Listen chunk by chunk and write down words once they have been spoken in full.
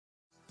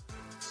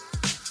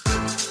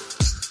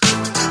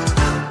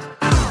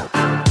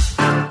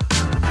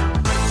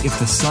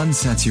the sun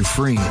sets you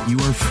free, you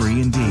are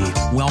free indeed.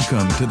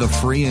 Welcome to the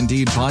Free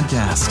Indeed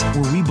podcast,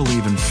 where we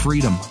believe in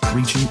freedom,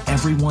 reaching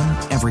everyone,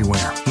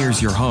 everywhere.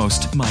 Here's your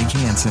host, Mike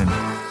Hansen.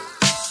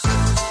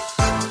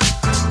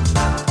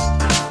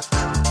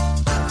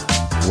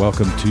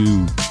 Welcome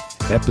to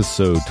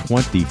episode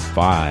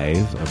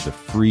 25 of the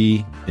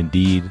Free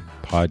Indeed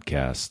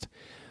podcast.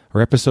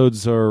 Our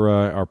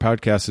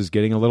podcast is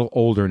getting a little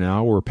older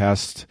now. We're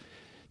past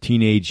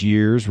teenage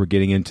years. We're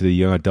getting into the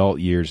young adult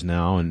years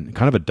now, and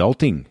kind of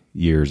adulting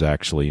years,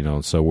 actually.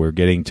 So we're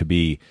getting to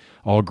be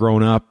all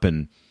grown up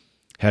and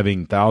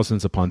having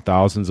thousands upon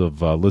thousands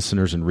of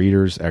listeners and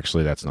readers.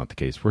 Actually, that's not the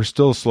case. We're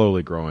still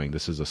slowly growing.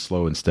 This is a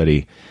slow and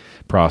steady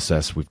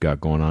process we've got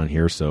going on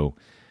here. So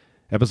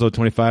episode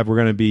 25, we're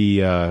going to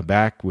be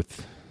back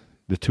with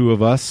the two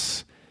of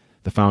us,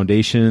 the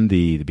foundation,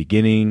 the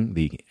beginning,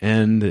 the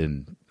end,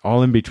 and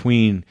all in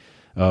between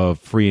of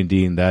Free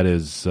Indeed. And that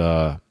is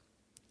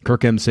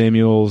Kirk M.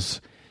 Samuels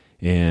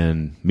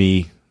and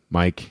me,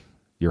 Mike,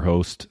 your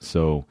host.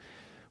 So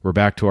we're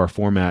back to our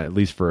format, at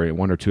least for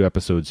one or two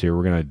episodes here.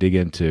 We're going to dig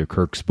into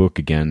Kirk's book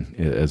again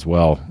as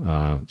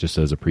well, just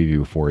as a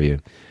preview for you.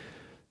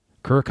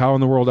 Kirk, how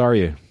in the world are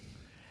you?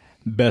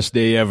 Best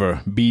day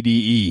ever,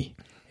 BDE.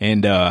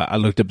 And I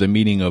looked up the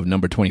meaning of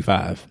number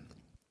 25.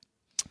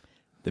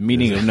 The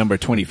meaning of number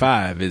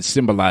 25, it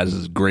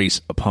symbolizes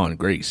grace upon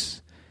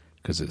grace,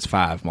 because it's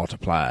 5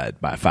 multiplied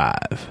by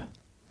 5.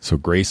 So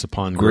grace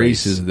upon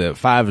grace.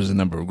 5 is the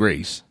number of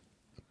grace.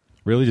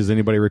 Really? Does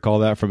anybody recall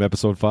that from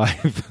episode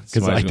 5?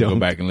 Because I don't. Go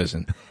back and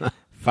listen.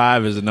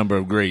 5 is the number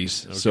of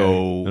grace. Okay.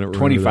 So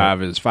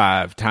 25 is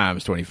 5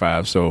 times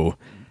 25. So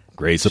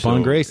grace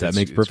upon grace. That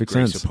makes perfect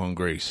sense. Grace upon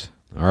grace.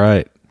 All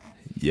right.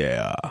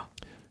 Yeah.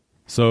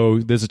 So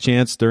there's a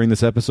chance during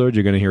this episode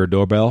you're going to hear a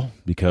doorbell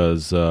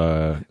because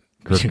Kirk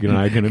and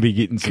I are going to be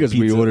getting some pizza.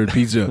 Because we ordered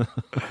pizza.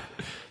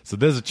 So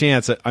there's a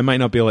chance that I might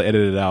not be able to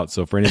edit it out.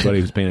 So for anybody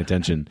who's paying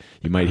attention,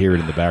 you might hear it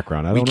in the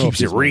background. I don't know.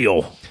 Keeps it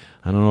real.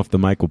 I don't know if the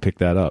mic will pick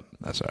that up.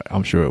 That's all right.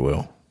 I'm sure it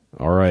will.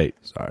 All right.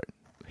 Sorry.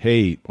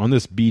 Hey, on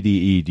this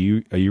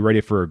BDE, are you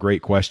ready for a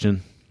great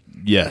question?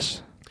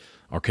 Yes.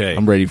 Okay.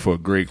 I'm ready for a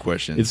great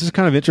question. This is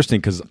kind of interesting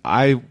because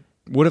I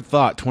would have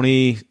thought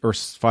 20 or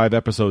 5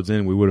 episodes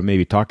in, we would have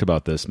maybe talked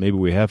about this. Maybe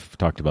we have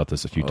talked about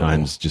this a few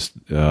times just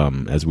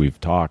as we've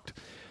talked.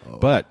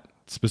 But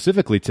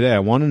specifically today, I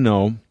want to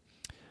know,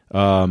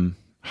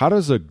 how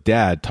does a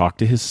dad talk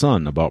to his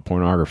son about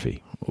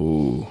pornography?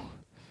 Ooh.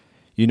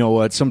 You know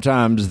what?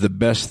 Sometimes the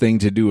best thing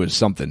to do is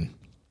something.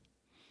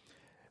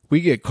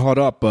 We get caught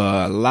up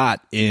a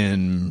lot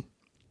in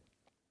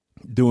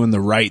doing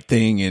the right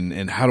thing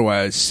and how do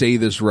I say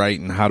this right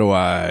and how do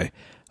I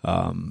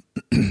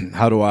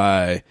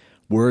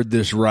word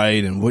this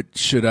right and what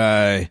should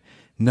I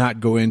not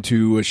go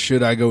into? What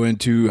should I go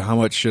into? How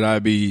much should I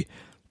be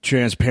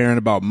transparent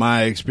about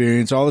my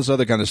experience? All this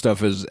other kind of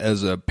stuff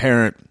as a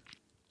parent,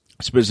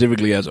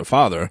 specifically as a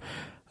father.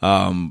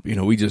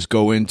 We just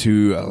go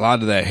into a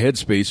lot of that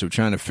headspace of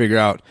trying to figure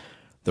out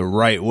the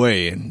right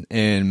way.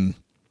 And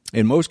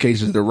in most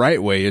cases, the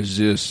right way is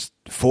just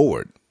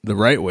forward. The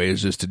right way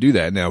is just to do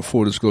that. Now,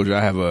 full disclosure, I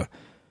have a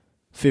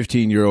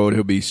 15-year-old.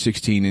 He'll be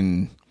 16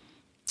 in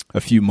a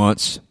few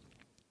months.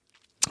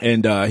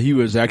 And he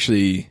was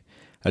actually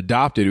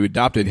adopted. We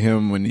adopted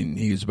him when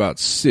he was about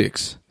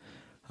 6.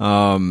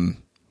 And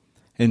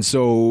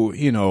so,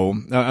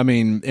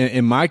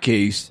 in my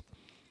case,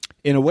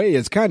 in a way,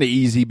 it's kind of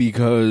easy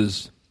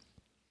because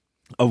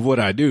of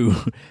what I do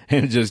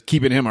and just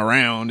keeping him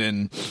around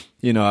and,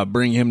 I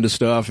bring him to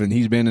stuff and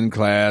he's been in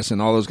class and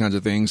all those kinds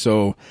of things.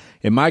 So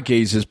in my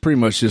case, it's pretty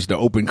much just an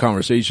open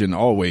conversation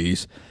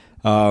always.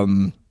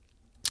 So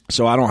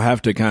I don't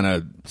have to kind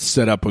of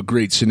set up a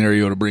great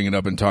scenario to bring it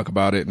up and talk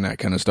about it and that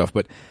kind of stuff.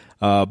 But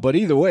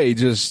either way,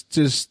 just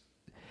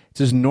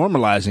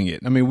normalizing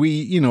it. I mean,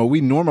 we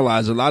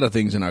normalize a lot of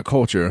things in our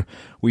culture.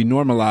 We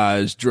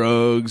normalize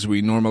drugs.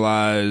 We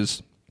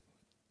normalize,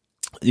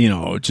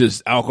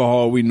 just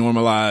alcohol. We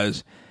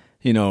normalize,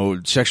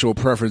 sexual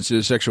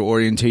preferences, sexual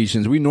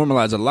orientations. We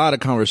normalize a lot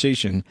of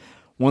conversation.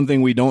 One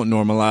thing we don't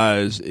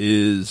normalize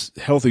is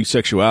healthy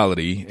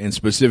sexuality and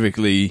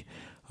specifically,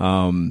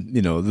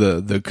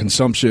 the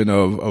consumption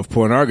of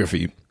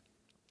pornography.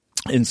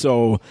 And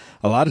so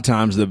a lot of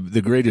times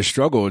the greatest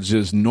struggle is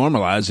just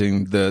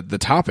normalizing the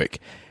topic.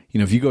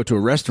 If you go to a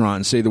restaurant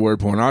and say the word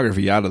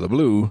pornography out of the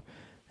blue,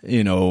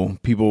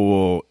 people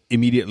will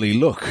immediately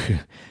look.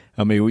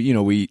 I mean,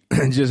 we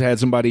just had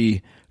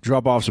somebody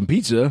drop off some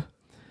pizza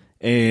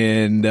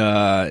and,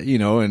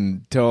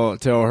 and tell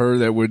her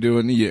that we're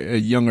doing, a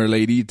younger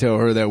lady, tell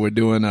her that we're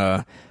doing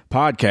a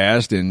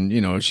podcast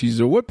and, she's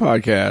a what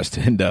podcast?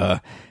 And,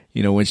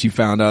 when she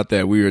found out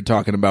that we were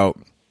talking about,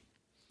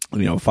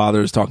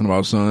 fathers talking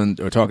about sons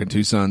or talking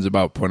to sons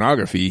about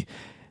pornography,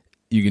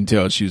 you can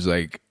tell she was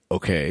like,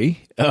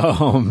 okay.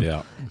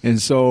 Yeah.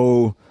 And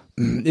so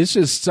it's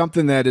just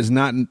something that is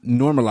not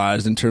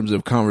normalized in terms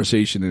of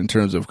conversation, in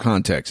terms of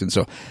context. And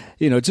so,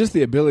 just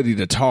the ability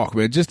to talk,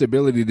 man, just the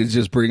ability to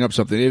just bring up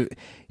something.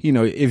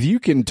 If you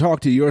can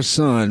talk to your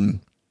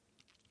son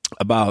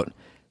about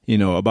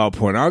about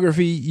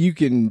pornography,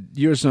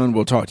 your son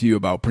will talk to you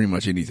about pretty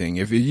much anything.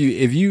 If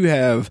you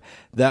have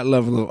that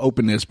level of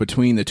openness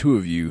between the two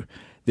of you,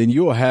 then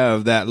you'll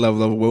have that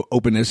level of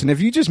openness. And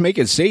if you just make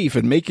it safe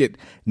and make it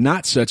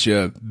not such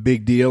a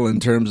big deal in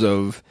terms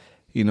of,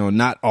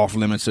 not off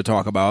limits to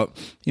talk about,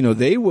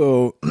 they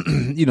will,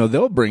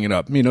 they'll bring it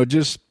up.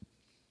 Just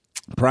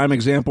prime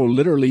example,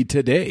 literally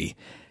today,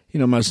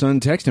 my son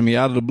texted me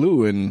out of the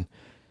blue and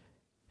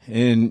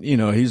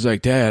he's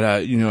like, Dad,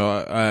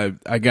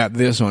 I got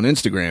this on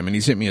Instagram, and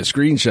he sent me a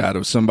screenshot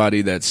of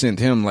somebody that sent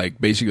him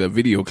like basically a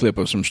video clip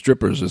of some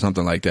strippers or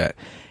something like that.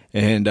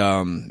 And,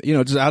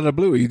 just out of the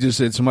blue, he just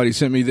said, somebody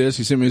sent me this.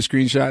 He sent me a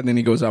screenshot, and then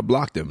he goes, I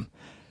blocked him.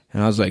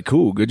 And I was like,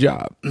 cool, good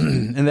job.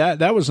 And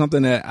that was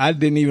something that I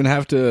didn't even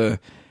have to,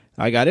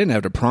 I didn't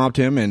have to prompt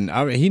him. And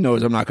he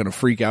knows I'm not going to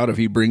freak out if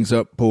he brings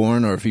up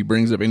porn or if he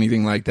brings up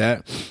anything like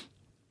that.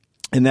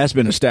 And that's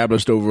been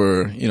established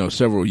over,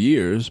 several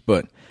years.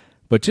 But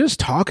just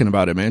talking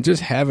about it, man,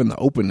 just having the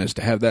openness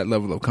to have that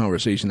level of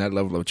conversation, that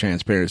level of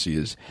transparency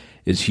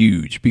is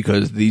huge,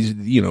 because these,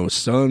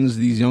 sons,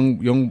 these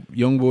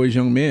young boys,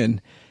 young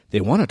men,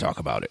 they want to talk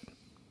about it.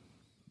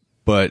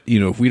 But,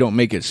 if we don't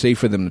make it safe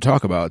for them to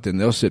talk about, then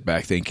they'll sit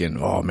back thinking,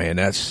 oh man,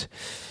 that's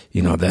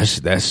we don't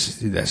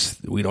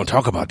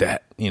talk about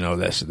that.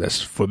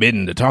 That's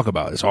forbidden to talk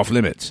about. It's off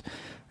limits.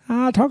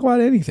 Talk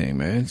about anything,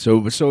 man. So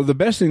the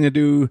best thing to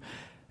do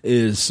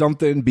is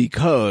something,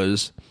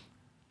 because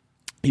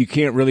you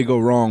can't really go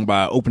wrong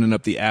by opening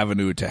up the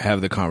avenue to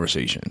have the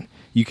conversation.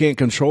 You can't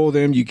control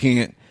them. You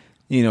can't,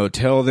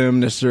 tell them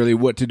necessarily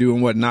what to do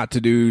and what not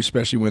to do,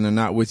 especially when they're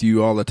not with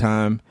you all the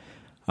time.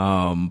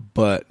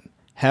 But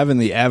having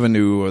the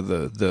avenue or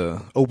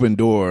the open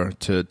door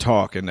to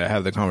talk and to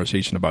have the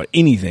conversation about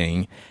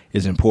anything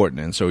is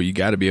important. And so you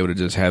got to be able to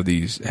just have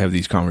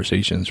these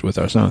conversations with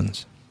our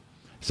sons.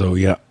 So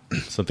yeah,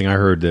 something I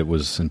heard that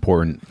was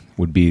important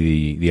would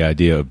be the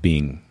idea of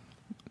being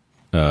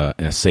in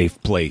a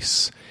safe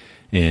place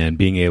and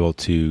being able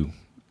to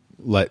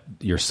let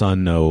your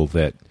son know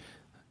that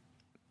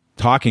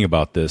talking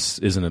about this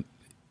isn't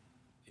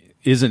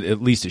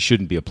at least it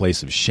shouldn't be a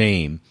place of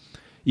shame.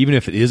 Even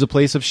if it is a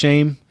place of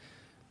shame,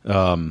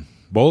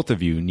 both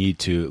of you need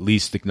to at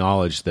least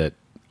acknowledge that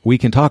we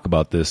can talk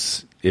about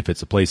this if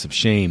it's a place of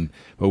shame,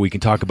 but we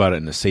can talk about it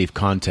in a safe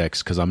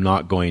context, because I'm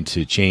not going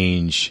to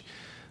change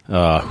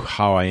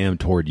how I am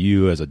toward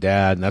you as a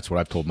dad. And that's what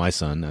I've told my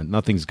son.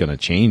 Nothing's going to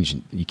change.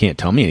 You can't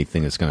tell me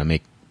anything that's going to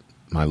make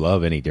my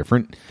love any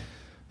different.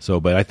 So,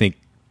 but I think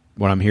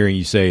what I'm hearing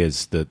you say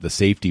is the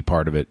safety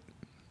part of it.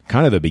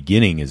 Kind of the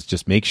beginning is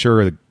just make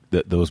sure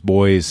that those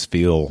boys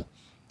feel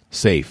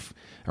safe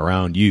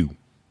around you.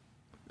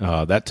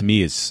 That to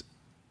me it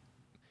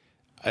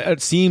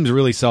seems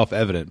really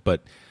self-evident,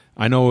 but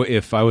I know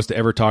if I was to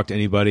ever talk to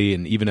anybody,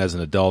 and even as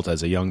an adult,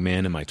 as a young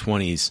man in my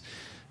 20s,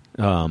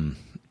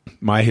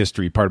 my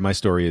history, part of my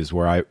story is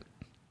where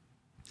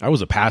I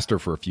was a pastor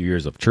for a few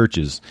years of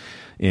churches,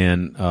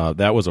 and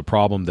that was a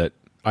problem that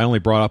I only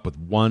brought up with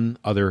one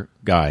other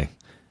guy,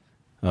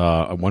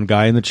 one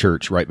guy in the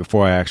church right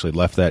before I actually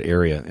left that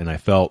area, and I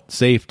felt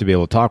safe to be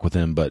able to talk with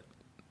him, but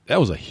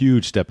that was a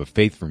huge step of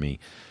faith for me.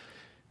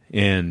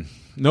 And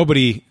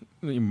nobody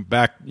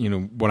back,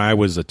 when I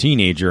was a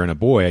teenager and a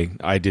boy,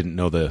 I didn't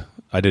know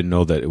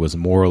that it was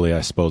morally,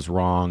 I suppose,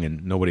 wrong,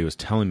 and nobody was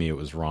telling me it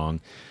was wrong.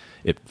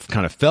 It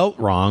kind of felt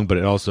wrong, but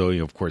it also,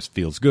 of course,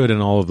 feels good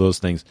and all of those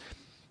things.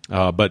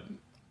 But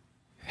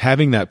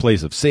having that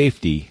place of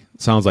safety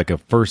sounds like a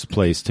first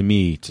place to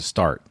me to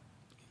start,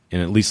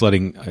 and at least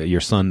letting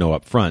your son know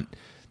up front,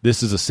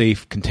 this is a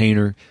safe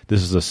container.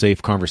 This is a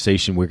safe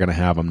conversation we're going to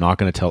have. I'm not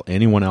going to tell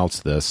anyone else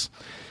this.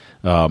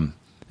 And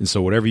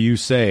so whatever you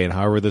say and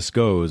however this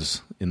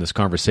goes in this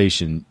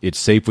conversation, it's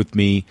safe with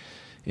me,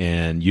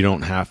 and you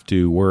don't have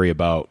to worry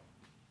about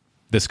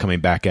this coming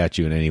back at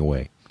you in any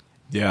way.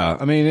 Yeah,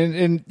 I mean,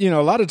 and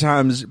a lot of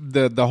times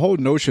the whole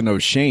notion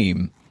of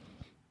shame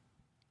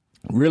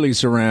really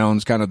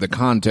surrounds kind of the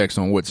context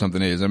on what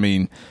something is. I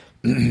mean,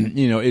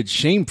 it's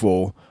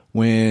shameful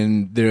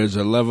when there's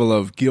a level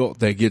of guilt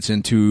that gets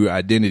into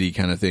identity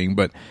kind of thing,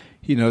 but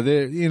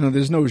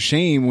there's no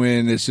shame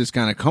when it's just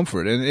kind of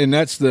comfort, and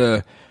that's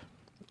the.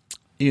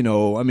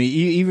 I mean,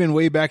 even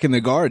way back in the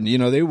garden,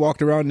 they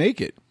walked around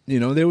naked.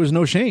 There was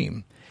no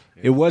shame.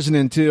 It wasn't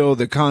until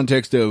the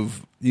context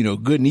of,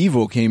 good and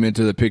evil came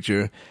into the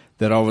picture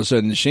that all of a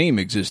sudden shame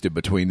existed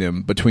between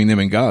them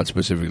and God,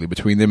 specifically,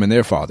 between them and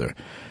their father.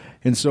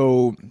 And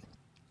so,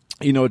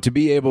 to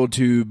be able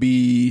to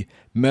be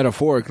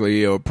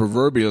metaphorically or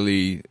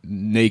proverbially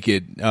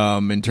naked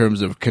in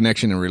terms of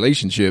connection and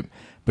relationship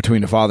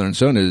between the father and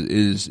son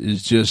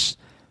is just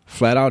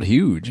flat out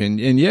huge.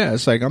 And yeah,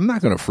 it's like, I'm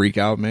not going to freak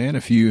out, man.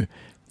 If you,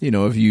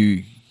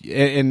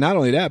 and not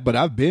only that, but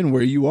I've been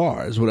where you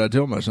are, is what I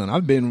tell my son.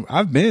 I've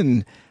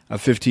been a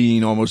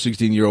 15, almost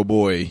 16-year-old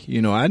boy.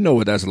 I know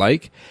what that's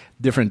like.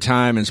 Different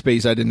time and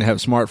space. I didn't have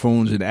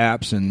smartphones and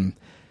apps and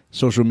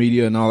social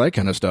media and all that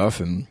kind of stuff.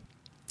 And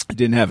I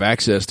didn't have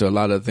access to a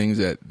lot of things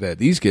that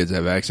these kids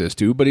have access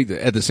to. But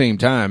at the same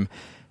time,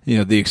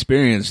 the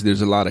experience,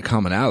 there's a lot of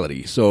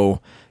commonality.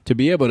 So to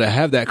be able to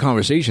have that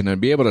conversation and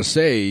be able to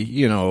say,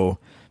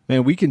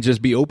 man, we can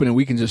just be open and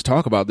we can just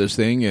talk about this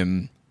thing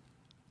and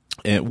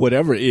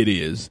whatever it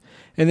is.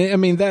 And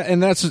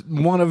that's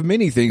one of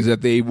many things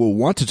that they will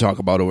want to talk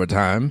about over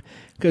time,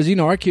 because,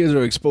 our kids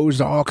are exposed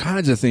to all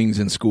kinds of things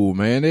in school,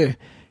 man.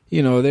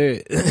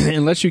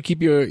 Unless you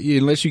keep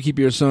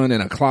your son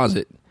in a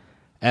closet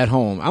at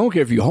home, I don't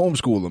care if you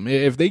homeschool them.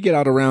 If they get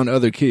out around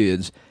other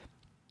kids,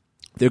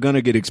 they're going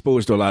to get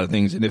exposed to a lot of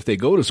things. And if they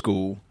go to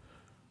school,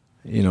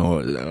 they're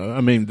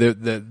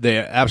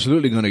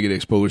absolutely going to get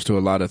exposed to a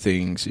lot of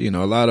things.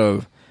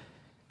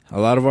 A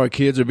lot of our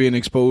kids are being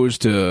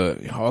exposed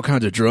to all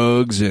kinds of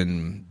drugs,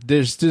 and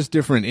there's just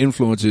different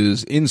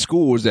influences in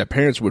schools that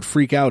parents would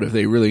freak out if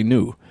they really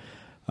knew.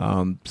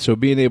 So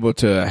being able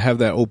to have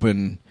that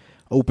open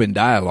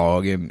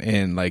dialogue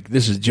and like,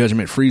 this is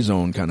judgment-free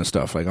zone kind of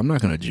stuff. Like, I'm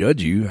not going to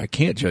judge you. I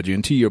can't judge you.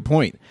 And to your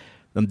point,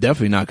 I'm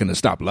definitely not going to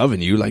stop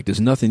loving you. Like,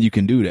 there's nothing you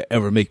can do to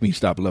ever make me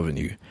stop loving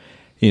you.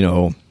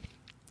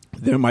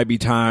 There might be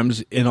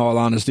times, in all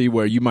honesty,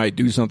 where you might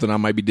do something I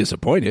might be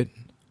disappointed,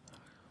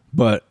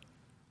 but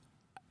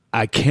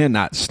I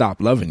cannot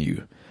stop loving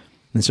you.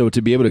 And so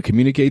to be able to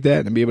communicate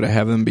that and be able to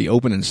have them be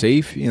open and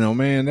safe,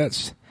 man,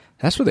 that's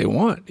what they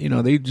want.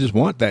 They just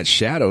want that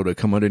shadow to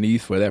come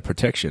underneath for that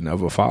protection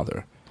of a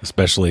father.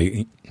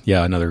 Especially,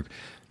 another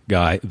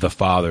guy, the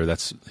father,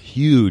 that's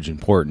huge,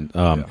 important.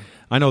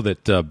 I know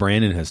that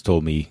Brandon has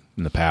told me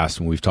in the past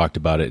when we've talked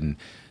about it and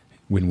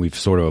when we've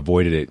sort of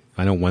avoided it,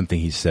 I know one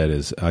thing he said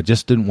is, I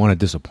just didn't want to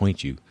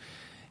disappoint you.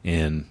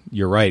 And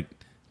you're right.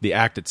 The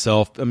act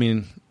itself,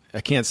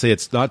 I can't say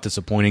it's not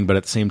disappointing, but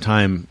at the same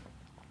time,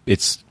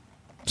 it's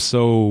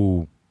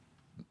so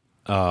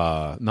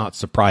not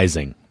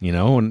surprising,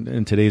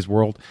 in today's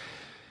world.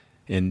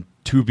 And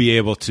to be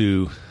able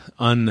to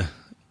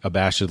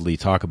unabashedly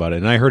talk about it.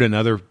 And I heard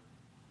another,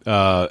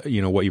 what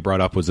you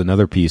brought up was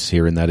another piece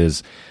here, and that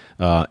is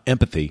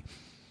empathy.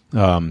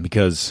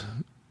 Because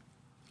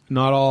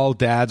not all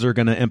dads are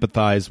going to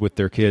empathize with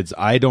their kids.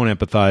 I don't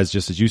empathize,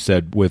 just as you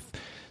said, with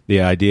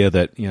the idea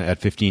that, at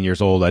 15 years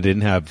old, I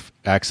didn't have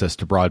access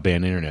to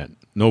broadband internet.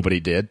 Nobody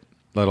did,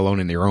 let alone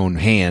in their own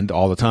hand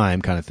all the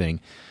time kind of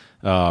thing,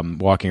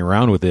 walking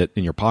around with it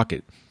in your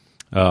pocket.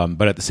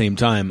 But at the same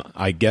time,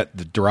 I get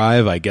the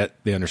drive, I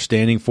get the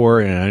understanding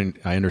for it, and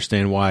I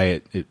understand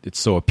why it's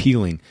so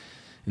appealing.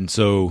 And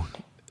so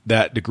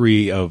that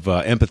degree of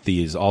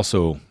empathy is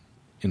also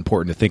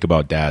important to think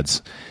about,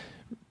 dads.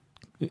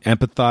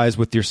 Empathize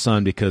with your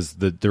son, because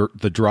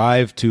the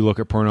drive to look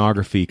at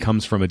pornography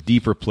comes from a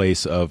deeper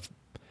place of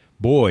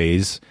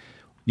boys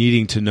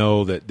needing to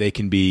know that they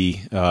can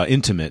be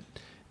intimate,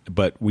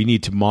 but we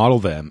need to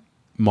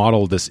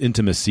model this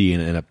intimacy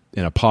in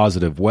a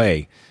positive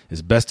way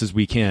as best as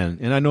we can.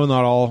 And I know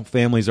not all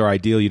families are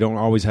ideal. You don't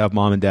always have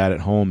mom and dad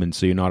at home, and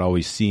so you're not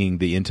always seeing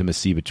the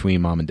intimacy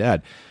between mom and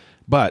dad.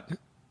 But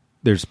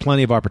there's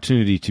plenty of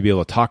opportunity to be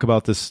able to talk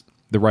about this,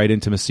 the right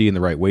intimacy and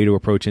the right way to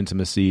approach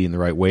intimacy, and the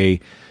right way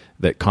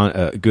that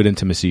good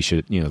intimacy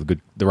should,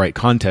 the right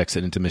context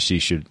that intimacy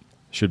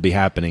should be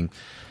happening.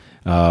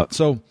 And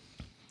to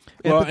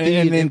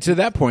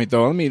that point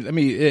though, let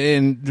me,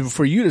 and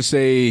for you to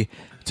say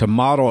to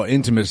model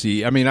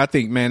intimacy, I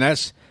think, man,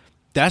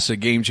 that's a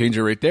game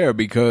changer right there,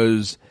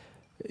 because,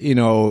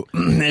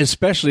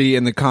 especially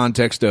in the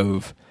context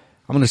of,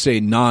 I'm going to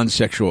say,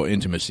 non-sexual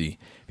intimacy,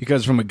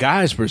 because from a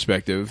guy's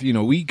perspective,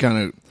 we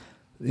kind of,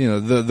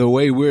 the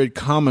way we're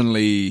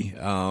commonly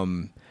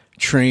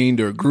trained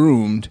or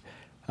groomed,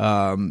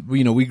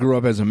 we grew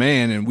up as a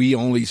man, and we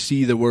only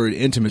see the word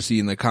intimacy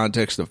in the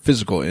context of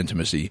physical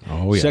intimacy,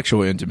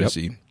 sexual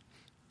intimacy. Yep.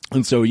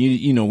 And so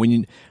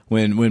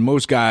when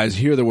most guys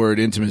hear the word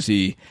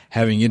intimacy,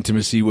 having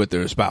intimacy with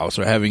their spouse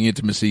or having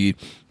intimacy,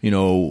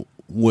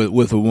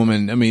 with a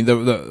woman,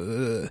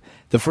 the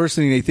first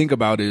thing they think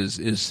about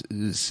is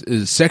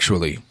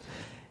sexually.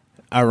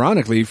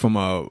 Ironically, from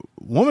a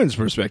woman's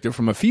perspective,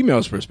 from a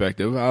female's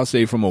perspective, I'll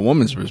say from a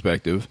woman's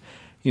perspective,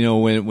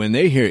 when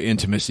they hear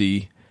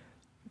intimacy,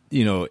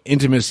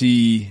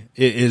 intimacy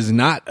is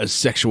not a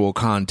sexual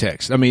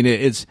context.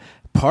 It's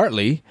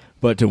partly,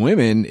 but to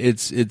women,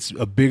 it's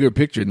a bigger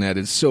picture than that.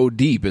 It's so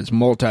deep, it's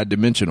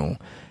multidimensional,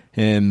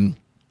 and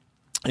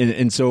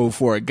so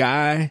for a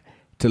guy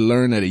to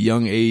learn at a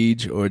young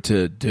age, or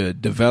to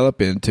develop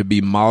and to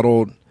be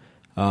modeled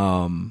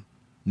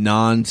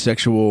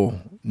non-sexual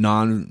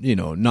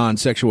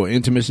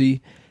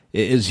intimacy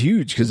is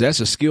huge, because that's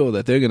a skill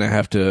that they're going to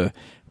have to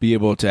be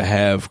able to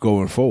have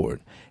going forward.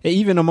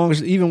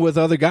 Even with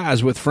other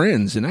guys, with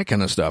friends and that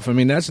kind of stuff.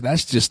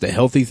 That's just a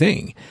healthy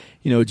thing.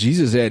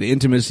 Jesus had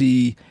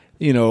intimacy,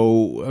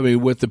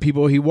 with the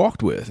people he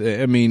walked with.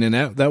 And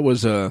that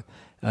was a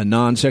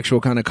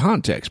non-sexual kind of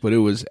context, but it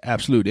was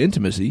absolute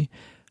intimacy.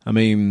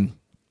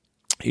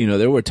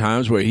 There were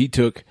times where he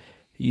took,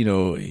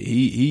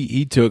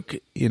 he took,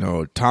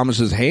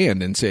 Thomas's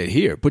hand and said,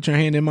 "Here, put your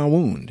hand in my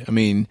wound."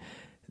 Man,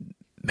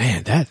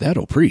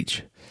 that'll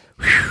preach.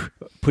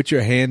 Put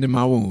your hand in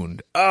my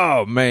wound.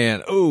 Oh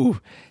man,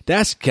 ooh,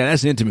 that's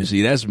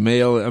intimacy. That's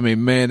male. I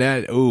mean, man,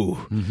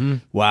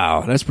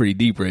 wow, that's pretty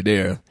deep right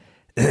there.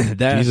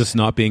 Jesus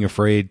not being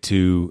afraid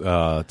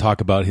to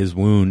talk about his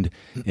wound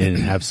and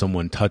have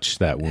someone touch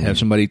that wound. Have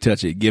somebody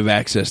touch it. Give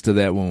access to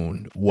that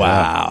wound.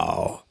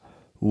 Wow. Yeah.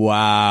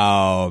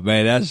 Wow,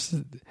 man, that's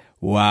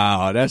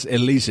at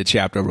least a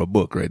chapter of a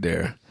book right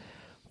there.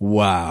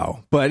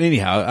 Wow. But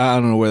anyhow, I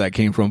don't know where that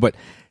came from, but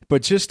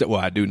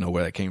I do know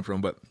where that came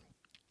from, but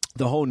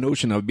the whole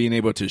notion of being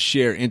able to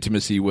share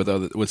intimacy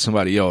with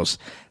somebody else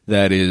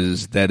that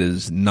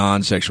is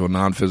non-sexual,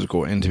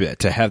 non-physical, intimate,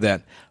 to have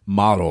that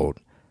modeled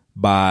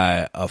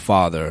by a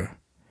father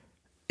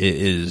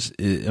is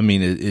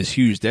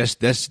huge.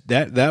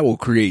 That will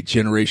create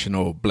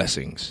generational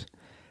blessings,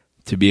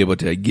 to be able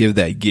to give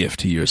that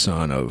gift to your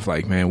son of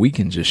like, man, we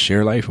can just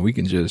share life and we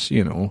can just,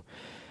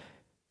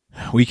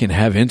 we can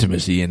have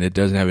intimacy and it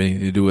doesn't have anything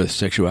to do with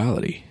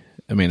sexuality.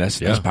 I mean, that's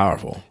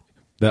powerful.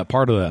 That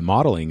part of that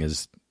modeling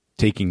is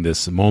taking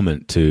this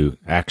moment to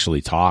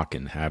actually talk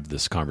and have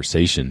this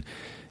conversation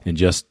and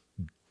just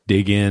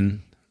dig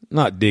in,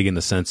 not dig in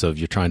the sense of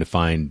you're trying to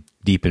find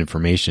deep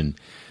information.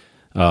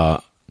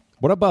 What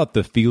about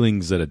the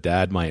feelings that a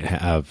dad might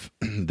have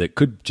that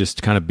could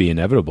just kind of be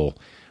inevitable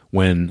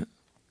when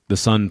the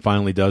son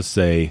finally does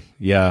say,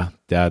 yeah,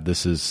 Dad,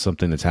 this is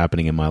something that's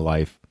happening in my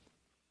life?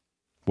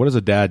 What does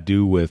a dad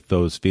do with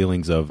those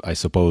feelings of, I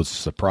suppose,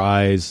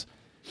 surprise,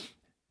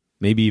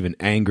 maybe even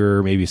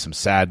anger, maybe some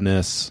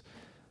sadness?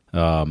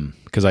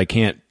 Because I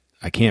can't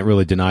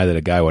really deny that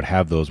a guy would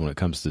have those when it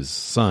comes to his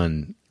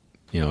son,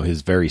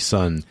 his very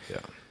son,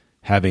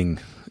 having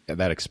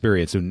that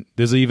experience. And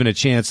there's even a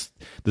chance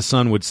the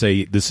son would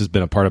say, this has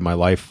been a part of my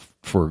life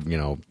for,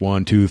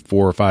 1, 2,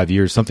 4, or 5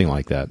 years, something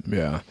like that.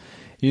 Yeah.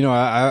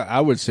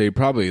 I would say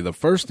probably the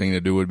first thing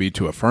to do would be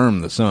to affirm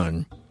the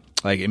son.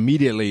 Like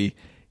immediately,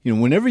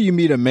 whenever you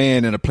meet a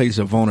man in a place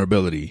of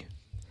vulnerability,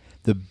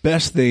 the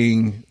best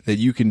thing that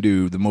you can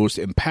do, the most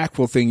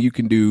impactful thing you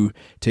can do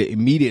to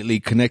immediately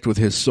connect with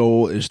his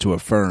soul is to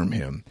affirm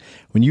him.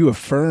 When you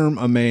affirm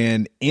a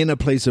man in a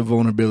place of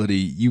vulnerability,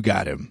 you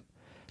got him.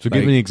 So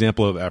give me an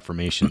example of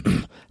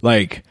affirmation.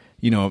 Like,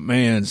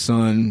 man,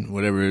 son,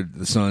 whatever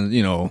the son,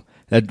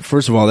 that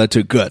first of all, that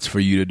took guts for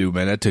you to do,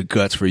 man. That took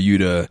guts for you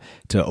to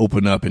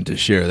open up and to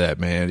share that,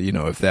 man.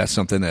 If that's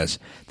something that's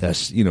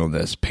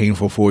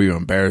painful for you, or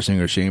embarrassing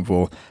or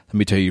shameful, let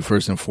me tell you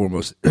first and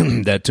foremost,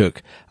 that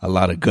took a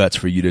lot of guts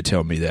for you to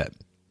tell me that.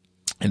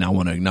 And I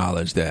want to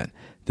acknowledge that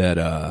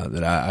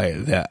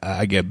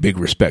I get big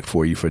respect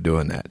for you for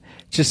doing that.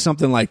 Just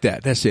something like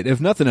that. That's it. If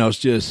nothing else,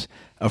 just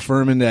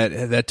affirming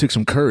that took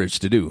some courage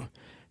to do.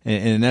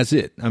 And that's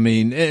it. I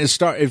mean,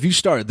 if you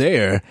start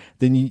there,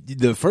 then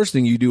the first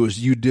thing you do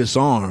is you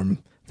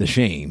disarm the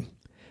shame.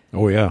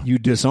 Oh, yeah. You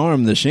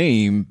disarm the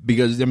shame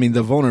because, the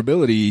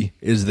vulnerability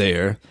is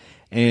there.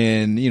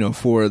 And,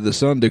 for the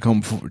son to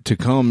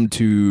come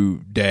to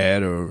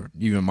dad or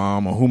even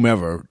mom or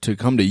whomever, to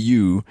come to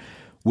you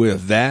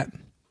with that,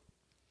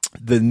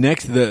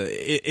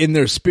 in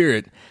their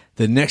spirit,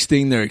 the next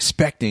thing they're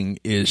expecting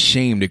is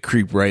shame to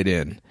creep right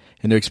in.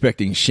 And they're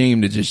expecting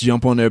shame to just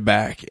jump on their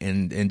back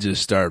and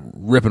just start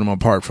ripping them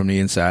apart from the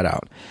inside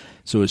out.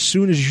 So as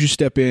soon as you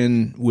step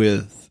in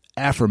with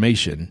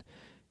affirmation,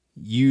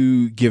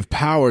 you give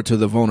power to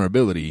the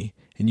vulnerability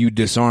and you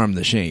disarm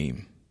the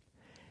shame.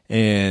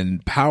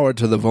 And power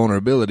to the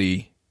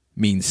vulnerability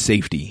means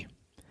safety.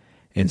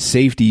 And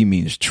safety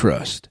means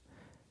trust.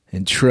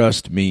 And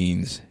trust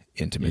means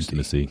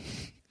intimacy.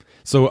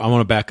 So I want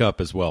to back up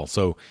as well.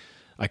 So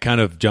I kind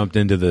of jumped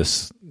into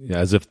this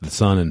as if the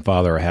son and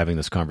father are having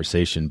this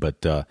conversation,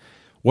 but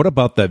what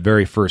about that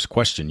very first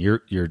question?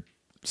 You're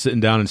sitting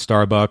down in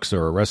Starbucks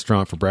or a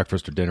restaurant for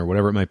breakfast or dinner,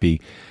 whatever it might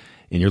be,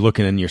 and you're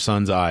looking in your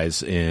son's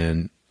eyes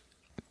and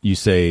you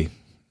say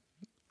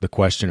the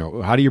question,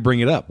 or how do you bring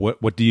it up?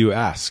 What do you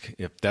ask?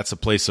 If that's a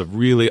place of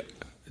really,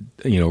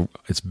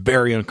 it's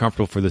very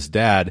uncomfortable for this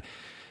dad,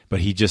 but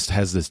he just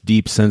has this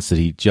deep sense that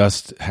he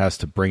just has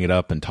to bring it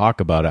up and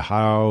talk about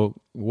it.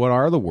 What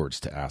are the words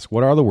to ask?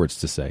 What are the words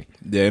to say?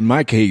 Yeah, in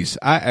my case,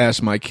 I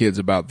ask my kids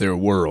about their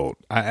world.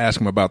 I ask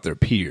them about their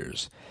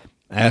peers.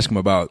 I ask them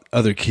about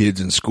other kids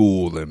in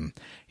school. And,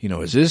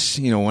 is this,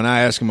 when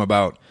I ask them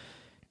about,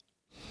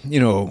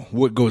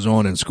 what goes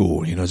on in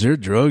school, is there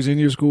drugs in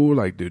your school?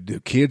 Like, do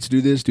kids do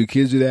this? Do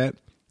kids do that?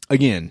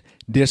 Again,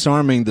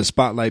 disarming the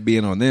spotlight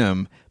being on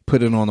them,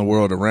 put it on the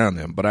world around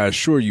them. But I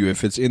assure you,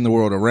 if it's in the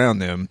world around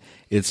them,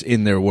 it's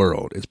in their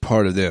world. It's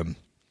part of them.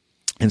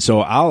 And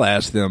so I'll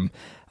ask them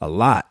a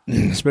lot,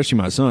 especially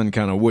my son,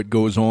 kind of what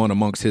goes on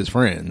amongst his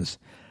friends.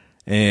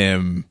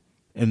 And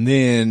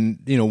then,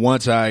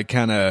 once I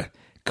kind of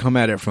come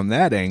at it from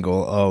that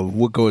angle of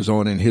what goes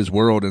on in his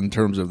world in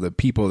terms of the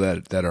people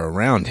that are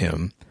around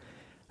him,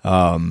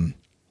 then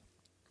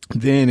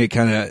it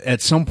kind of,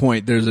 at some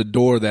point, there's a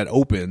door that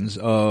opens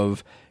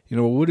of,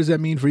 what does that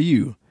mean for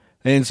you?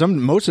 And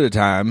most of the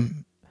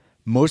time,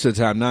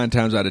 9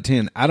 times out of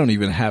 10, I don't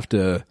even have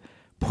to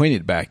point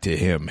it back to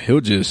him. He'll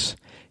just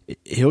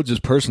he'll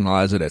just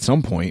personalize it at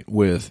some point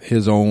with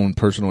his own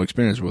personal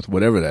experience with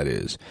whatever that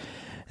is.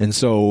 And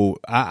so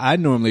I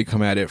normally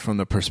come at it from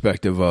the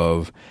perspective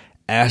of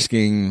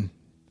asking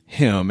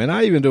him, and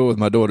I even do it with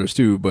my daughters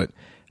too, but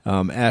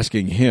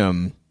asking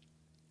him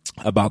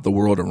about the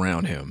world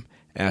around him,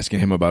 asking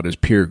him about his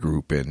peer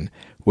group and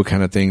what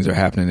kind of things are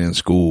happening in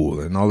school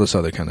and all this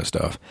other kind of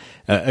stuff.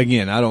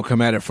 Again, I don't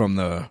come at it from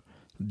the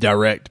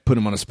direct, put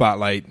him on a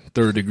spotlight,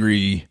 third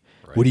degree,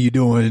 right. What are you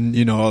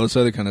doing? All this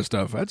other kind of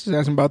stuff. I just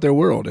ask them about their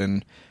world.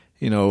 And,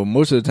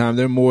 most of the time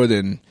they're more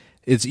than,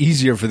 it's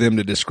easier for them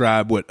to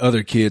describe what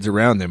other kids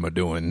around them are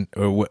doing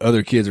or what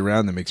other kids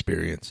around them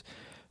experience.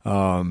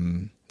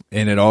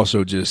 And it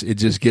also just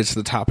gets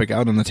the topic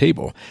out on the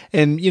table.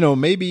 And,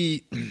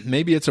 maybe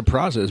it's a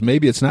process.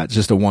 Maybe it's not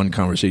just a one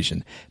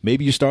conversation.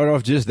 Maybe you start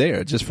off just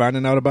there, just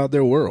finding out about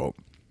their world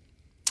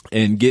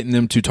and getting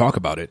them to talk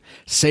about it,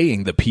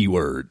 saying the P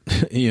word,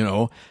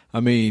 and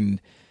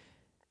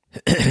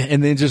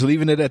then just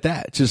leaving it at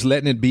that, just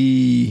letting it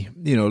be,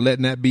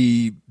 letting that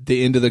be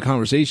the end of the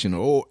conversation,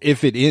 or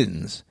if it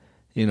ends,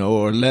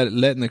 or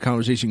letting the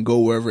conversation go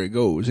wherever it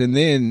goes. And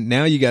then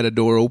now you got a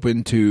door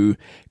open to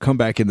come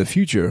back in the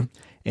future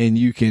and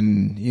you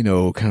can,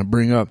 kind of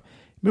bring up,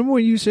 remember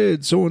when you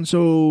said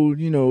so-and-so,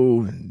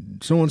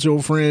 so-and-so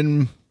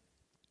friend,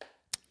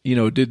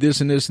 did this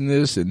and this and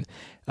this. And,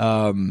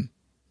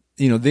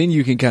 then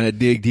you can kind of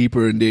dig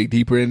deeper and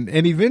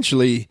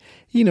eventually,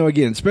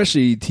 again,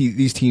 especially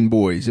these teen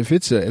boys, if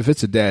it's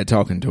a dad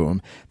talking to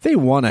them, they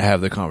want to have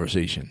the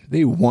conversation.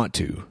 They want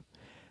to.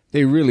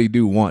 They really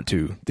do want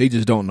to. They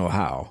just don't know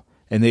how.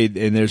 And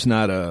there's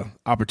not a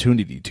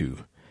opportunity to,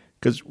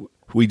 because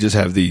we just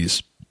have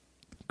these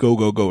go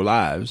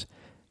lives.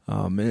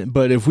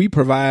 But if we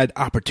provide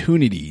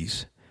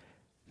opportunities,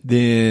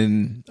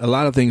 then a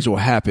lot of things will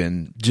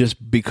happen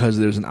just because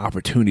there's an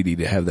opportunity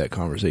to have that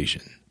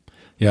conversation.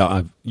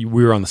 Yeah,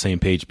 we were on the same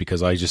page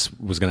because I just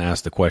was going to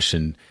ask the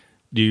question: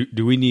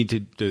 Do we need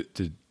to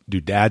do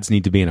dads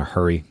need to be in a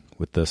hurry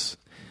with this?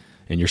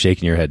 And you're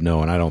shaking your head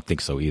no, and I don't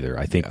think so either.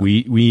 I think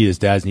we as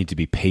dads need to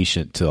be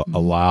patient to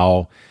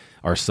allow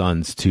our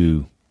sons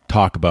to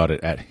talk about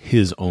it at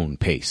his own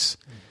pace,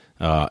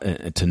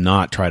 and to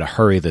not try to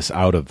hurry this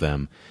out of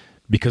them.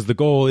 Because the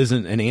goal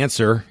isn't an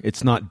answer.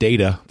 It's not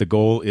data. The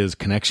goal is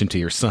connection to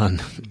your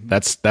son.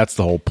 That's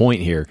the whole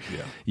point here.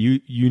 Yeah.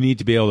 You need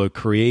to be able to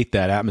create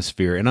that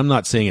atmosphere. And I'm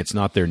not saying it's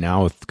not there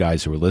now with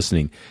guys who are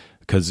listening,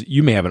 because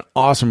you may have an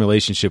awesome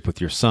relationship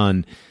with your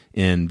son,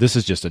 and this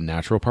is just a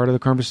natural part of the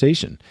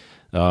conversation.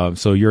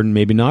 So you're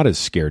maybe not as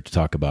scared to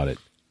talk about it.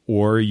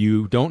 Or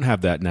you don't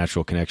have that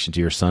natural connection to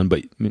your son,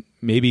 but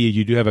maybe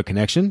you do have a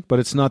connection, but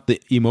it's not the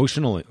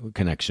emotional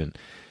connection.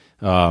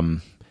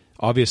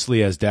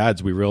 Obviously, as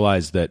dads, we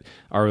realize that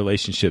our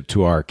relationship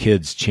to our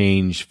kids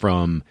change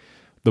from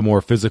the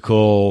more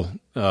physical,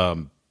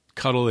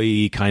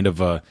 cuddly kind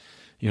of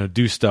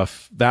do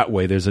stuff that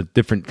way. There's a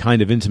different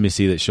kind of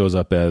intimacy that shows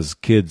up as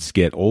kids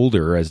get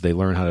older, as they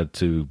learn how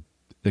to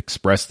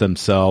express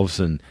themselves,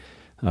 and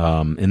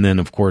then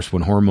of course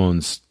when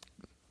hormones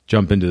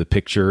jump into the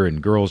picture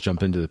and girls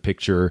jump into the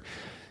picture,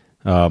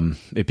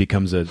 it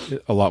becomes a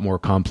lot more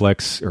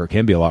complex, or it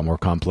can be a lot more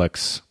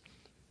complex.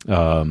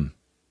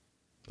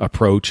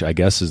 Approach, I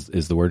guess,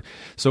 is the word.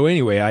 So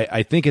anyway,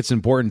 I think it's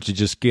important to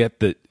just get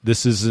that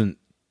this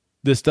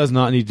does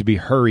not need to be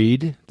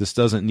hurried. This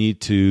doesn't need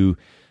to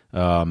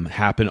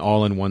happen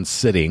all in one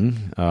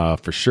sitting,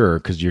 for sure,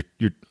 because you're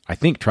I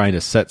think trying to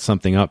set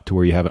something up to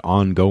where you have an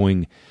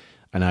ongoing,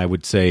 and I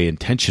would say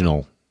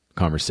intentional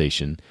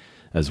conversation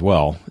as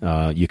well.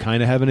 You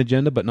kind of have an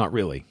agenda, but not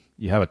really.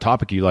 You have a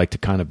topic you like to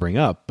kind of bring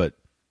up, but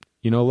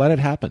let it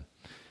happen.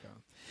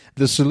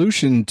 The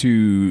solution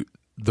to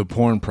the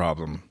porn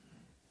problem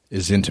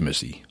is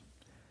intimacy.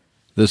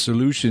 The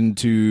solution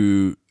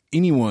to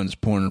anyone's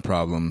porn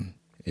problem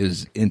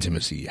is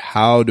intimacy.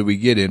 How do we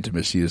get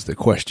intimacy is the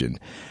question.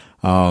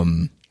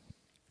 And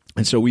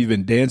so we've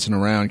been dancing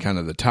around kind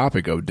of the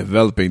topic of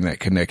developing that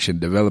connection,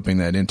 developing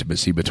that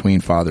intimacy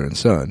between father and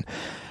son.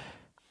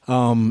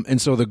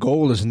 And so the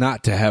goal is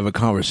not to have a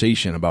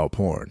conversation about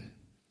porn.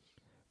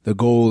 The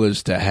goal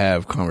is to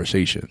have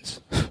conversations.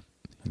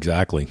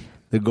 Exactly.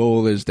 The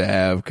goal is to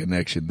have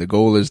connection. The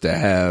goal is to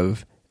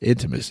have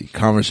intimacy.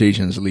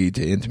 Conversations lead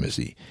to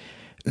intimacy.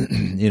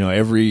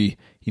 Every,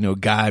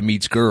 guy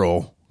meets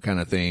girl kind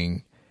of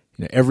thing.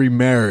 Every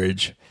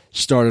marriage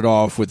started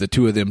off with the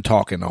two of them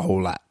talking a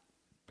whole lot.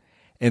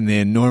 And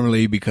then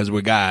normally, because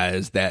we're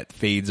guys, that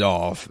fades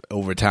off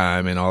over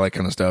time and all that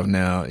kind of stuff.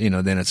 Now,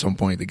 then at some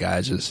point the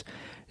guy's just,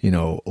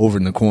 over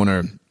in the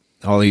corner,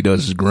 all he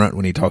does is grunt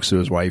when he talks to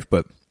his wife.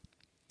 But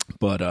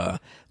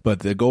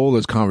the goal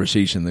is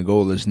conversation. The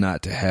goal is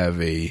not to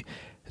have a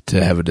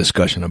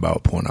discussion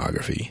about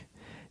pornography.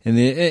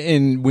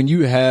 And when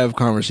you have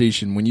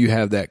conversation, when you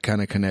have that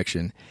kind of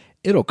connection,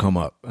 it'll come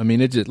up. I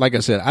mean, it just, like I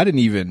said,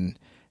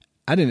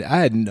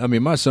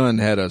 my son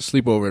had a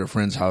sleepover at a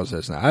friend's house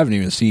last night. I haven't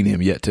even seen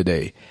him yet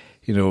today,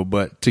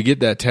 but to get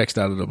that text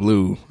out of the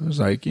blue, it was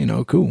like,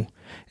 cool.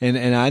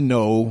 And I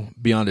know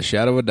beyond a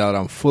shadow of a doubt,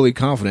 I'm fully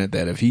confident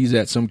that if he's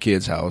at some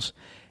kid's house,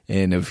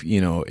 and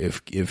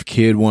if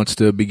kid wants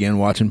to begin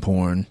watching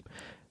porn,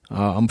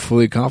 I'm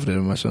fully confident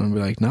in my son will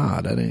be like, nah,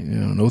 that ain't,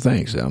 no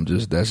thanks.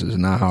 That's just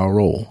not how I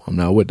roll. I'm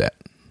not with that.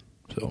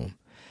 So,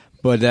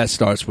 but that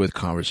starts with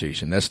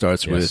conversation. That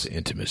starts with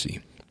intimacy.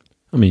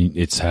 I mean,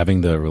 it's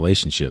having the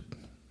relationship.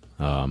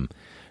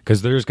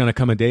 Because there's going to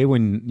come a day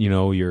when,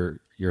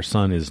 your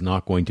son is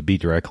not going to be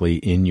directly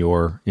in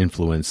your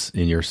influence,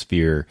 in your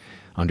sphere,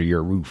 under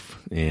your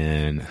roof.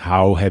 And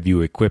how have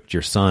you equipped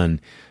your son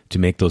to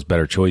make those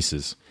better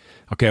choices?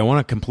 Okay, I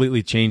want to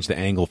completely change the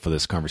angle for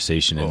this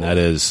conversation, and that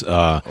is,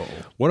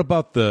 what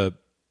about the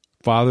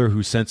father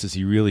who senses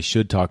he really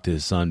should talk to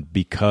his son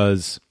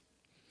because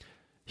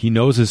he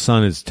knows his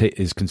son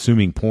is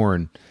consuming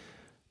porn,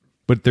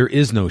 but there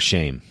is no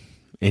shame,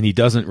 and he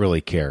doesn't really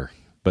care,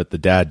 but the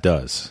dad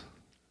does.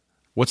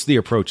 What's the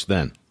approach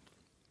then?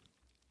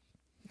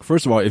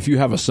 First of all, if you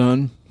have a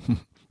son,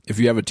 if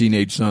you have a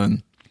teenage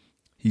son,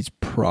 he's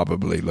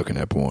probably looking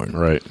at porn.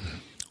 Right.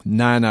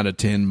 9 out of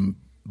 10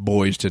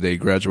 boys today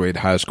graduate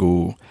high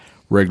school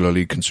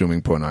regularly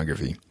consuming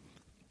pornography.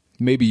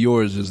 Maybe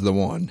yours is the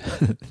one.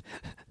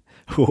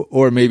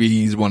 Or maybe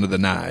he's one of the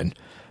 9.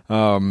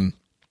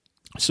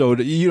 So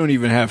you don't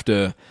even have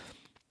to.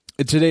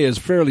 Today is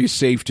fairly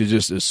safe to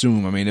just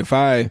assume. I mean, if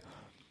I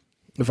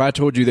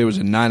told you there was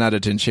a 9 out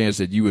of 10 chance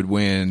that you would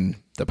win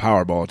the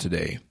Powerball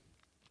today,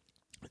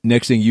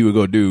 next thing you would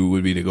go do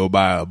would be to go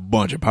buy a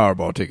bunch of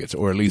Powerball tickets,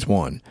 or at least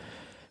one.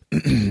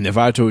 If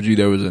I told you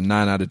there was a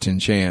 9 out of 10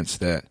 chance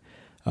that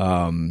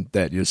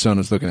your son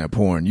is looking at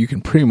porn, you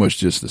can pretty much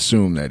just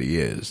assume that he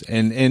is,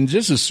 and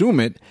just assume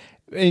it.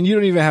 And you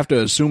don't even have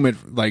to assume it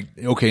like,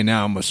 okay,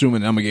 now I'm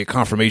assuming I'm gonna get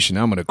confirmation.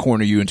 I'm gonna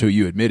corner you until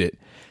you admit it.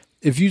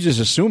 If you just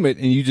assume it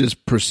and you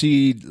just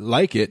proceed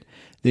like it,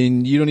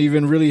 then you don't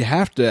even really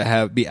have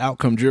to be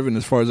outcome driven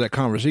as far as that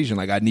conversation.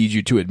 Like, I need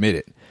you to admit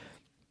it.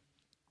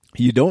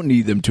 You don't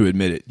need them to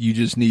admit it. You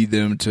just need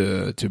them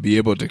to be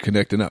able to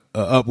connect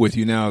up with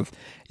you. Now,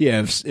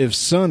 if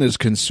son is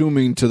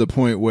consuming to the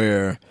point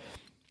where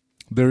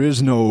there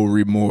is no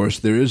remorse,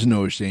 there is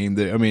no shame.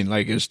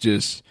 It's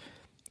just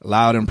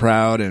loud and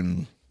proud,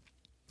 and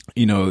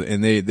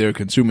and they're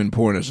consuming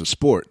porn as a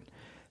sport.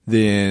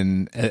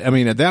 Then,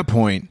 at that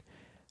point,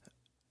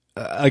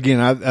 again,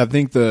 I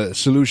think the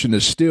solution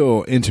is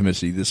still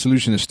intimacy. The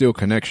solution is still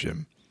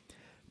connection.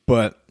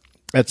 But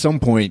at some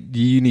point,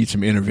 you need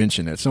some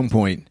intervention. At some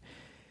point,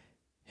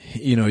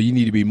 you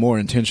need to be more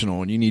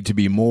intentional, and you need to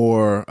be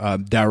more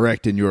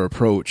direct in your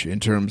approach in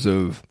terms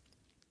of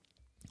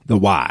the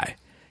why.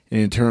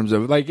 In terms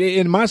of, like,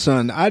 in my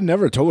son, I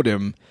never told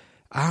him,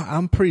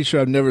 I'm pretty sure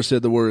I've never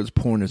said the words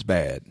porn is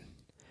bad.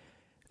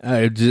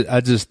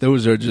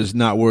 Those are just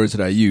not words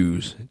that I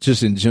use,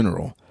 just in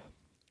general.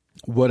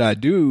 What I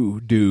do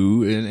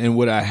and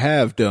what I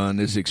have done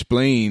is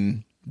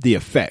explain the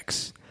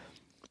effects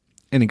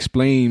and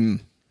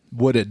explain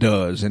what it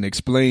does and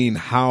explain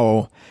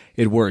how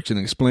it works and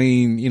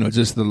explain,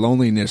 just the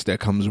loneliness that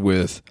comes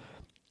with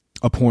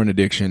a porn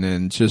addiction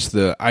and just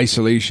the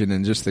isolation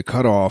and just the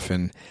cutoff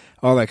and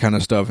all that kind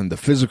of stuff and the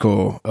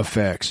physical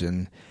effects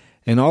and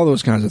all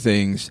those kinds of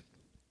things.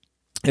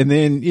 And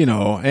then,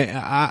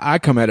 I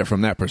come at it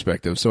from that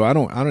perspective. So I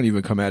don't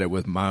even come at it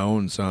with my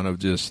own son of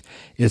just,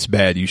 it's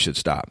bad, you should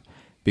stop,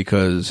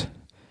 because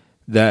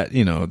that,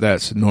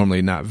 that's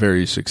normally not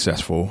very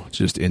successful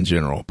just in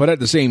general. But at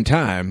the same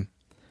time,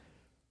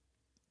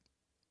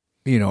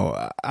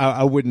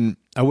 I wouldn't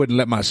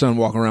let my son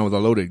walk around with a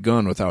loaded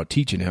gun without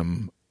teaching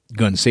him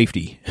gun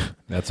safety.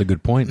 That's a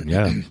good point.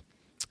 Yeah.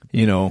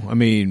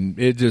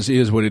 It just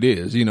is what it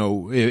is.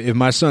 If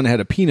my son had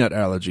a peanut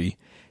allergy,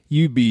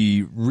 you'd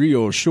be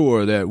real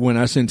sure that when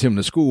I sent him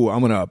to school,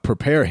 I'm going to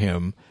prepare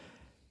him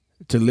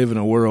to live in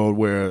a world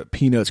where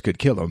peanuts could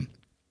kill him.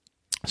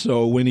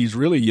 So when he's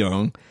really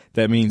young,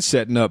 that means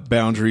setting up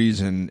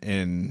boundaries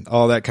and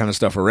all that kind of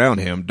stuff around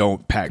him.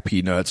 Don't pack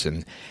peanuts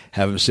and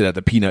have him sit at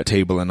the peanut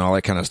table and all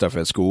that kind of stuff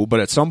at school. But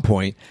at some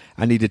point,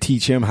 I need to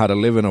teach him how to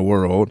live in a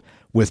world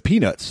with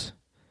peanuts.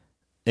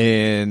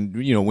 And,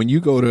 when you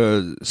go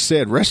to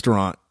said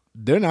restaurant,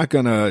 they're not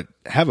going to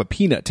have a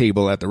peanut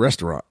table at the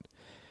restaurant.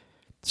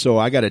 So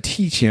I got to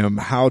teach him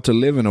how to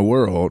live in a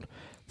world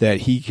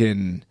that he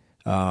can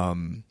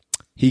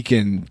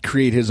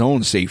create his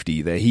own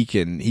safety, that he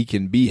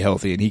can be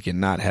healthy and he can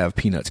not have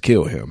peanuts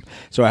kill him.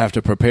 So I have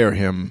to prepare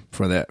him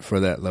for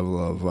that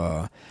level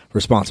of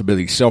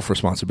responsibility,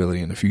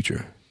 self-responsibility in the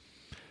future.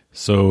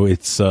 So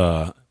it's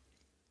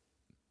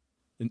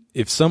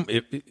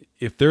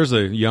if there's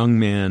a young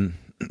man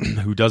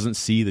who doesn't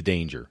see the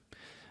danger,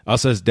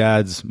 us as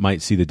dads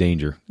might see the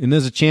danger, and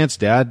there's a chance,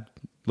 Dad,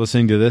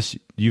 listening to this,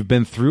 you've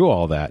been through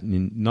all that,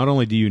 and not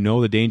only do you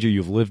know the danger,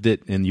 you've lived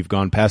it, and you've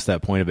gone past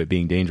that point of it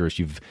being dangerous.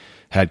 You've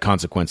had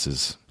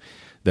consequences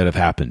that have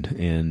happened,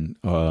 and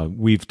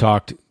we've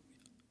talked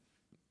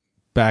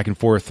back and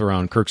forth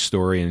around Kirk's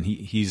story, and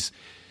his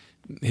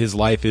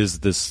life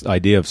is this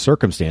idea of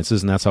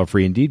circumstances, and that's how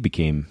Free Indeed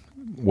became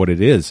what it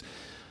is.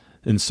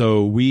 And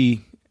so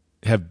we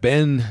have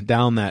been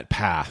down that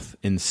path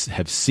and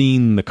have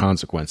seen the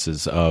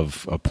consequences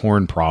of a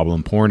porn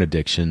problem, porn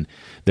addiction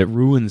that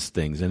ruins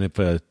things. And if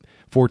a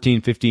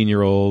 14,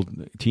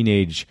 15-year-old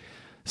teenage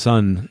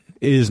son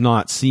is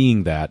not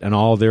seeing that, and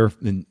all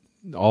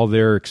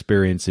they're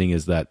experiencing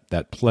is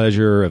that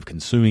pleasure of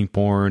consuming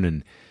porn,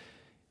 and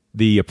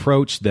the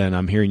approach then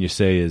I'm hearing you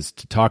say is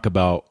to talk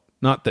about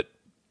not that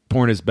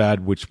porn is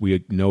bad, which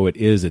we know it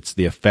is. It's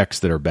the effects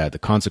that are bad. The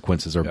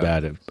consequences are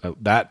bad.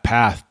 That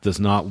path does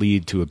not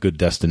lead to a good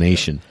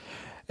destination.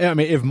 Yeah, I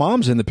mean, if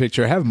mom's in the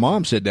picture, have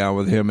mom sit down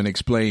with him and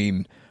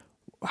explain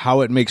how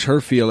it makes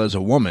her feel as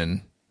a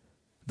woman,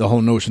 the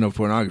whole notion of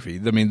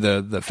pornography. I mean,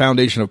 the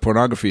foundation of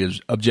pornography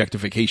is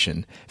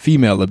objectification,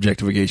 female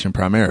objectification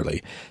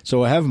primarily.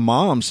 So have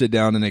mom sit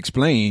down and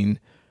explain,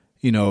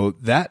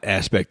 that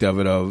aspect of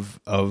it,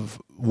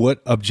 of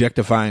what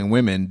objectifying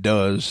women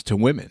does to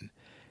women.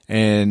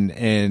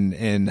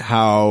 And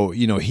how,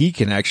 he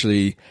can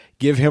actually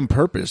give him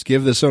purpose,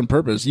 give the son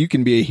purpose. You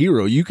can be a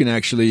hero. You can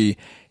actually,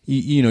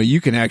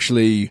 you can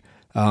actually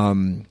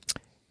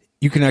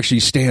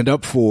stand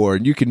up for,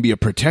 and you can be a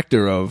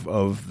protector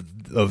of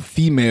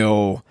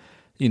female,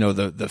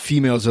 the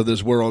females of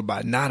this world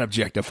by not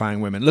objectifying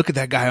women. Look at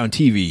that guy on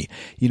TV.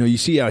 You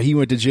see how he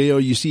went to jail.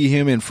 You see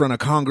him in front of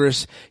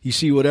Congress. You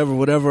see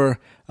whatever.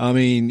 I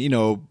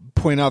mean,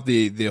 point out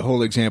the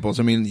whole examples.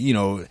 I mean,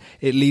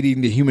 it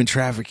leading to human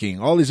trafficking,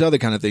 all these other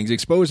kind of things.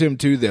 Expose him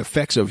to the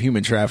effects of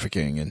human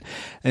trafficking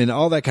and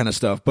all that kind of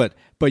stuff. But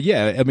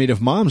yeah, I mean,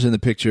 if mom's in the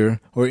picture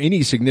or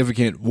any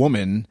significant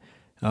woman,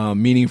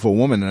 meaningful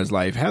woman in his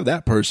life, have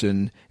that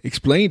person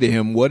explain to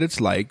him what it's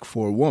like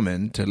for a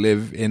woman to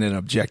live in an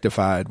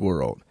objectified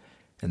world.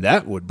 And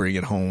that would bring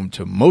it home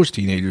to most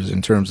teenagers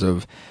in terms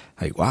of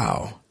like,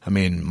 wow, I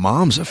mean,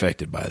 mom's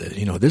affected by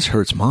this. This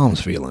hurts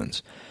mom's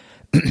feelings.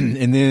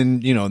 And then,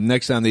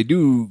 next time they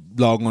do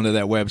log onto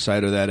that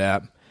website or that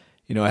app,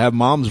 have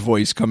mom's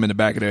voice come in the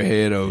back of their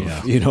head of,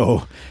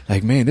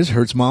 like, man, this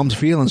hurts mom's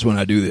feelings when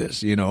I do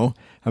this,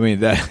 I mean,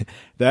 that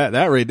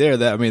right there,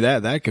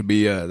 that could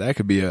be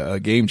a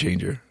game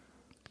changer.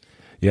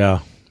 Yeah.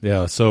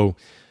 Yeah. So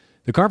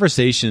the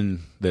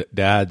conversation that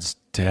dads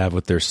to have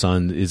with their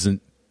son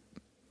isn't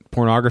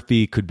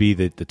pornography could be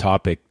the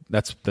topic.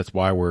 That's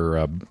why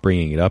we're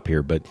bringing it up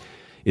here, but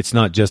it's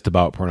not just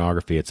about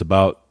pornography. It's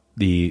about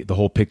the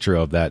whole picture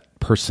of that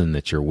person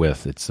that you're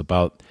with. It's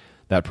about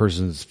that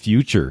person's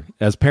future.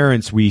 As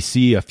parents, we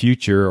see a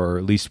future, or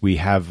at least we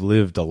have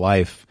lived a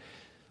life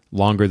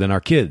longer than our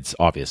kids,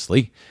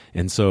 obviously.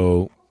 And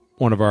so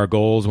one of our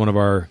goals, one of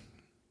our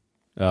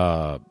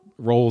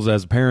roles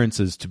as parents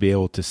is to be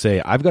able to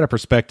say, I've got a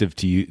perspective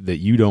to you that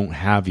you don't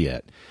have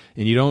yet.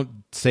 And you don't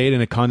say it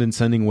in a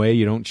condescending way.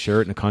 You don't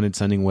share it in a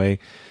condescending way.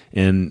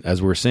 And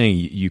as we're saying,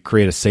 you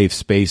create a safe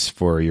space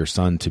for your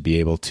son to be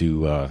able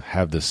to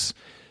have this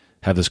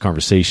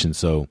conversation.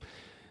 So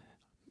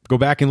go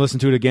back and listen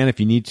to it again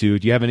if you need to.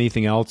 Do you have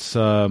anything else,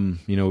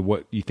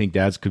 what you think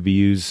dads could be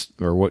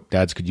used, or what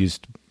dads could use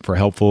for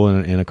helpful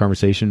in a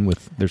conversation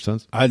with their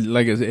sons?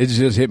 It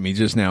just hit me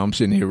just now. I'm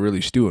sitting here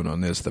really stewing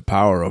on this, the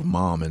power of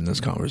mom in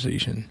this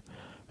conversation.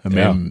 I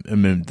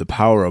mean, the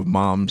power of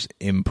mom's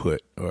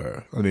input,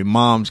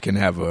 moms can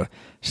have a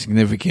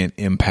significant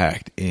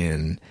impact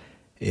in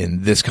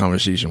this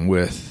conversation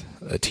with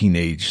a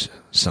teenage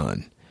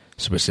son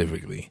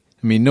specifically.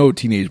 I mean, no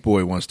teenage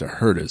boy wants to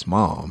hurt his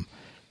mom,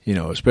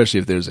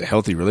 especially if there's a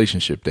healthy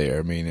relationship there.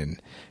 I mean,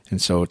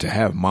 and so to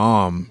have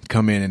mom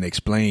come in and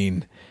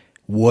explain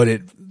what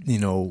it,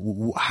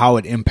 how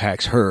it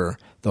impacts her,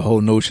 the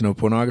whole notion of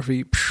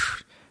pornography,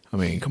 I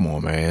mean, come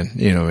on,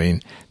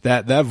 man.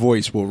 That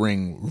voice will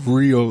ring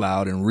real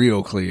loud and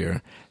real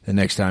clear the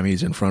next time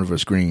he's in front of a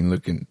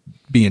screen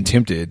being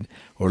tempted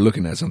or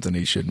looking at something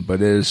he shouldn't.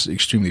 But it is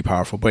extremely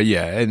powerful. But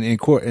yeah, and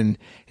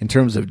in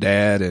terms of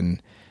dad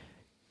and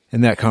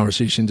that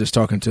conversation, just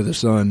talking to the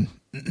son,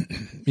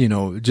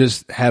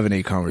 just having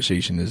a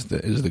conversation is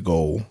the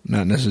goal,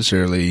 not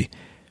necessarily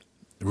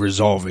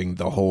resolving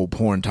the whole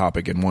porn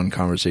topic in one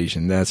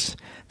conversation. That's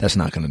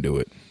not going to do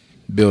it.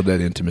 Build that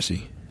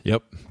intimacy.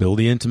 Yep. Build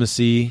the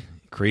intimacy,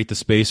 create the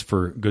space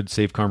for good,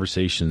 safe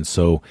conversations.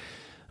 So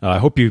I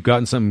hope you've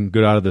gotten something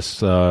good out of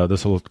this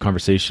whole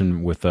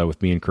conversation with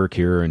me and Kirk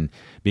here, and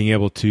being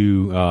able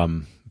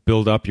to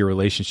build up your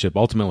relationship.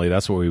 Ultimately,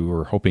 that's what we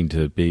were hoping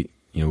to be.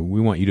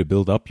 We want you to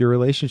build up your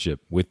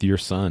relationship with your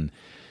son,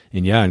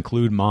 and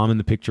include mom in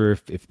the picture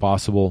if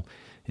possible,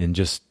 and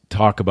just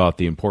talk about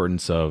the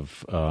importance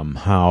of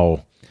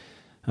how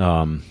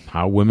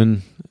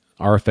women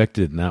are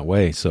affected in that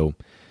way. So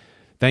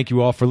thank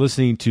you all for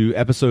listening to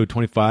episode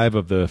 25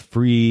 of the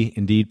Free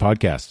Indeed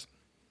podcast.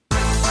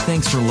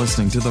 Thanks for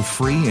listening to the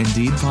Free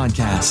Indeed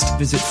podcast.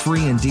 Visit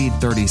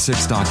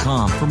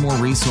freeindeed36.com for more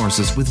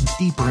resources with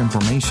deeper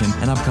information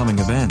and upcoming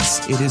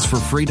events. It is for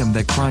freedom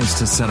that Christ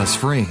has set us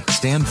free.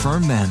 Stand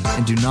firm then,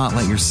 and do not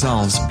let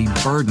yourselves be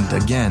burdened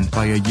again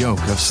by a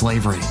yoke of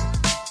slavery.